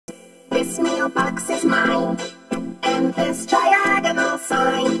This mailbox is mine, and this diagonal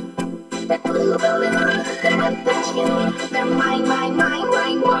sign. That blue balloon, the month of June, they're mine, mine, mine,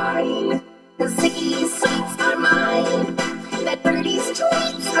 mine, mine. The Ziggy's sweets are mine, that birdie's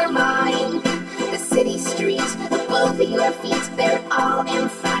tweets are mine. The city streets, both of your feet, they're all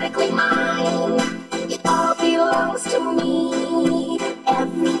emphatically mine. It all belongs to me,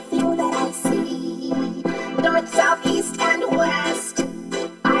 everything that I see. North, south, east, and west,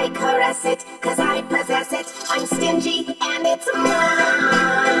 I caress it, 'cause I possess it. I'm stingy, and it's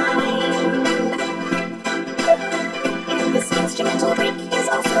mine. And this instrumental break is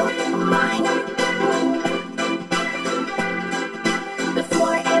also mine. The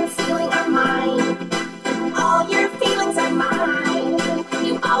floor and ceiling are mine. All your feelings are mine.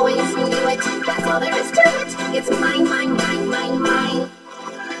 You always knew it, that's all there is to it. It's mine, mine, mine, mine, mine.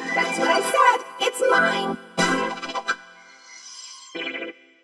 That's what I said, it's mine.